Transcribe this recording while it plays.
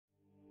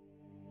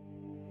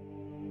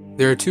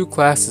There are two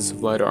classes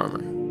of light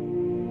armor.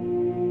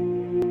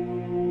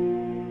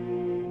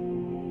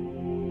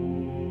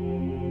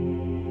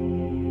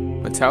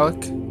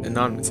 Metallic and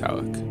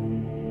non-metallic.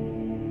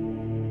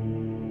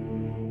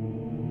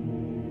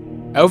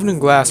 Elven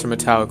and glass are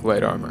metallic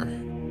light armor.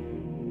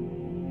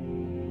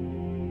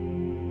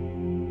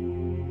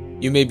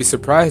 You may be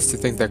surprised to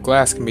think that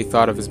glass can be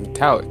thought of as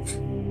metallic,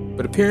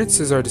 but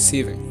appearances are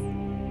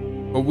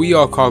deceiving. What we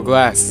all call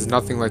glass is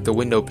nothing like the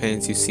window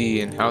panes you see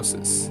in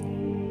houses.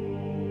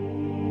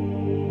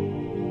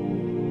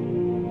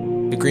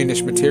 The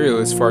greenish material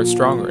is far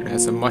stronger and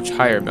has a much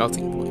higher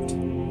melting point.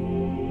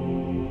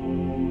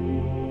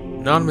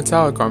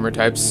 Non-metallic armor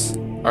types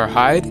are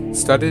hide,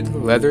 studded,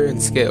 leather,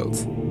 and scaled.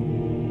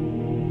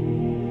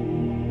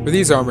 For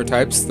these armor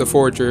types, the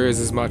forger is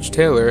as much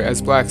tailor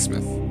as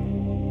blacksmith.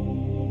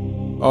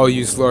 All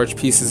use large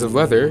pieces of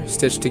leather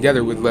stitched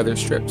together with leather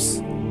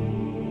strips.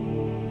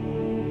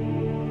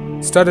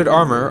 Studded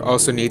armor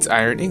also needs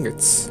iron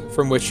ingots,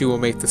 from which you will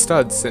make the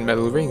studs and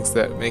metal rings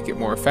that make it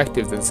more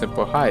effective than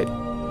simple hide.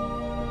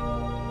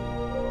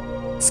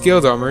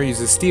 Scaled armor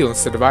uses steel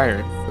instead of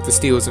iron, but the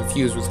steel is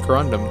infused with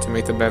corundum to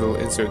make the metal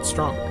insert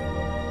stronger.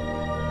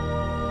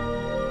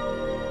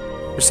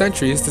 For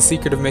centuries, the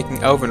secret of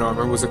making elven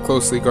armor was a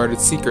closely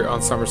guarded secret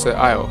on Somerset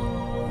Isle.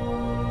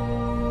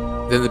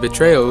 Then the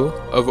betrayal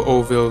of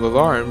Oville the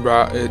Larn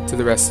brought it to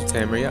the rest of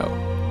Tamriel.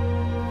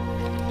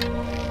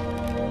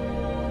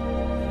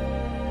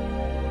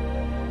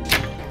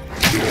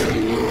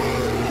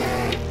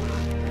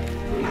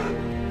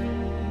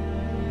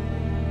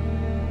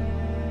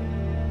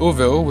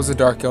 Oville was a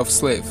dark elf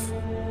slave,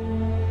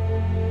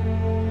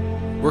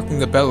 working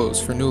the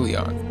bellows for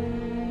Nulion,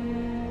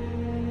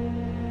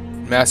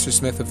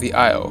 mastersmith of the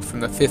Isle from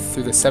the 5th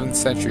through the 7th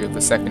century of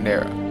the Second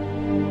Era.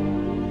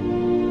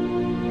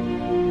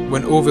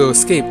 When Oville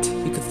escaped,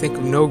 he could think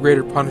of no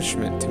greater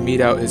punishment to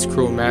mete out his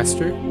cruel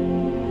master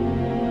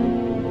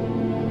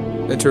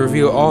than to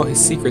reveal all his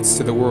secrets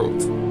to the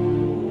world.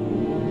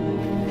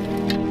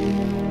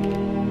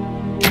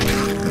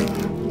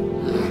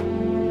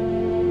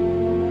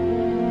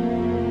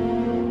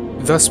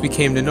 Thus we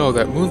came to know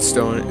that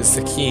moonstone is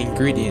the key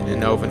ingredient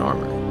in elven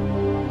armor,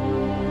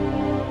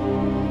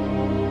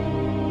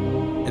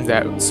 and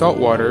that salt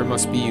water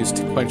must be used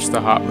to quench the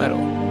hot metal.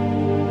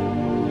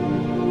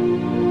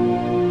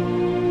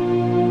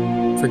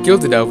 For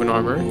gilded elven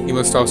armor, you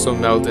must also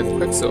meld in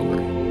quicksilver.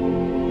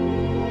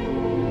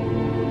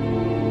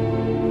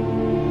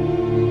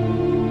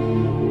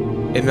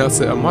 It melts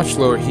at a much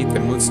lower heat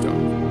than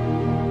moonstone,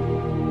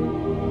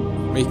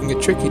 making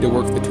it tricky to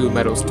work the two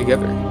metals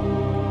together.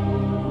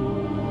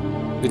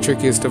 The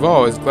trickiest of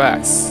all is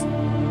glass.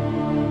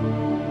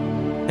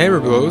 Hammer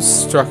blows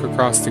struck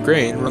across the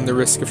grain run the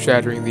risk of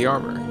shattering the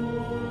armor.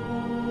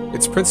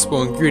 Its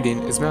principal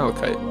ingredient is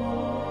malachite,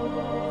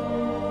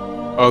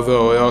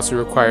 although it also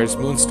requires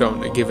moonstone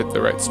to give it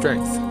the right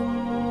strength.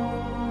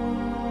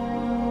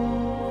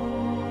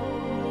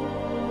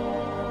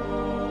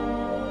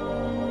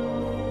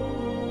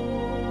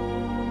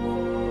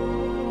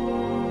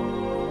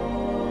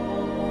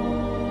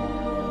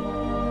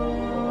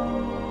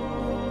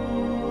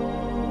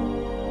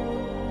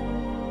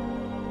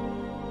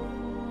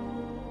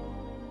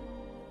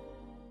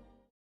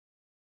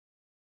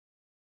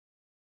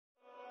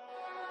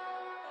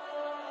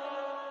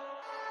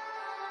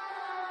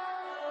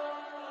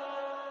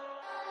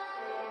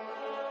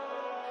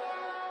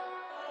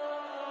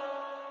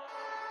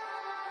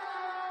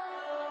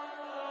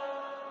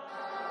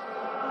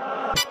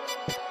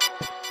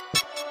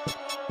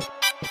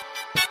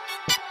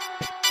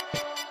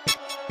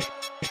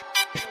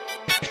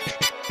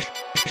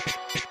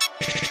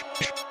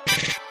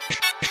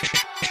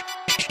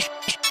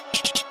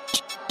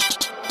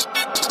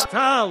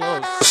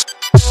 Talos!